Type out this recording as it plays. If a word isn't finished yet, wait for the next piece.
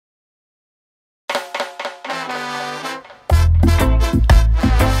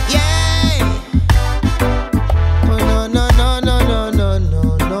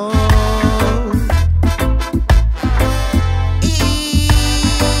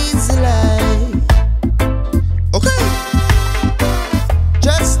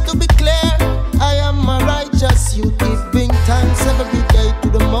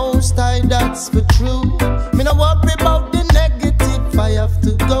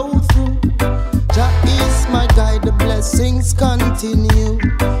go through. Jah is my guide, the blessings continue.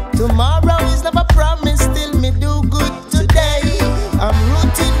 Tomorrow is never promised, still me do good today. I'm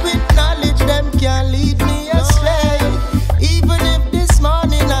rooted with knowledge, them can't lead me astray. Even if this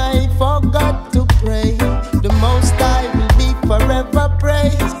morning I forgot to pray, the Most High will be forever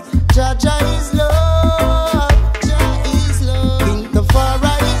praised. Jah Jah is love, Jah is love. King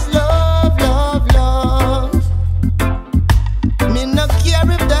Tafara is love, love, love. Me no care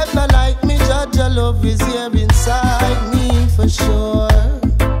if them not like me, Jah Jah love is here inside me for sure.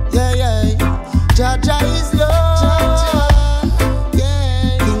 Yeah, yeah. Jah Jah is love,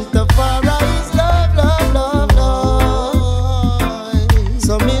 yeah. King Tafara is love, love, love, love.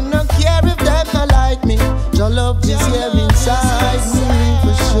 So me no care if them not like me, Jah love is here inside me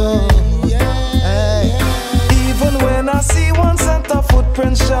for sure. Hey. Even when I see one center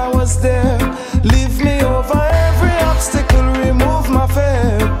footprint, Jah was there. Leave me over every obstacle, remove my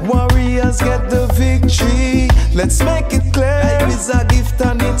fear. Warriors get the victory. Let's make it clear. Life is a gift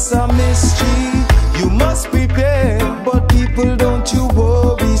and it's a mystery. You must prepare, but people don't you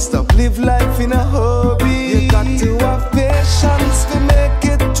worry. Stop live life in a hurry. You got to have patience to make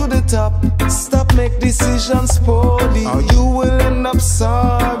it to the top. Stop make decisions poorly, or you will end up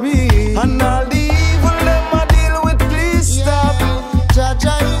sorry. And all the evil them I deal with, please stop. Jah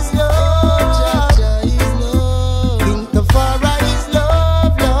Jah is love, Jah Jah is love. King Tafara is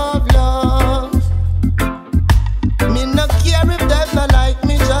love, love, love. Me no care if them not like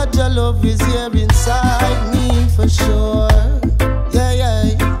me, Jah Jah love is here inside me for sure. Yeah, yeah.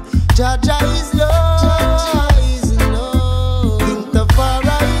 Jah Jah is love, Jah Jah is love. King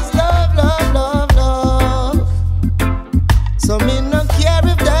Tafara is love, love, love, love. So me no care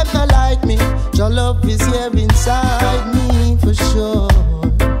if them not like me, Jah love is here inside me for sure.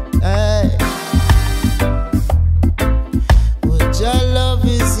 Hey. Well, Jah love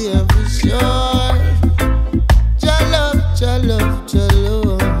is here for sure. Jah love, Jah love, Jah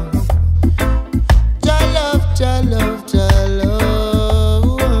love. Jah love, Jah love, Jah love.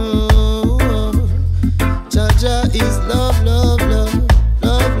 Jah Jah is love, love, love,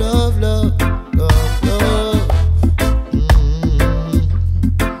 love, love, love, love, love.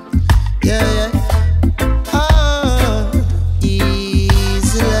 Yeah, yeah.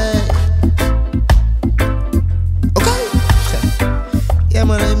 Easily. Okay. Yeah,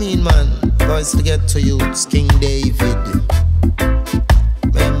 man, I mean, man. Voice to get to you, it's King David.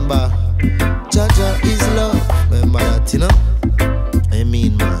 Remember, Jah Jah is love. Remember that, you know?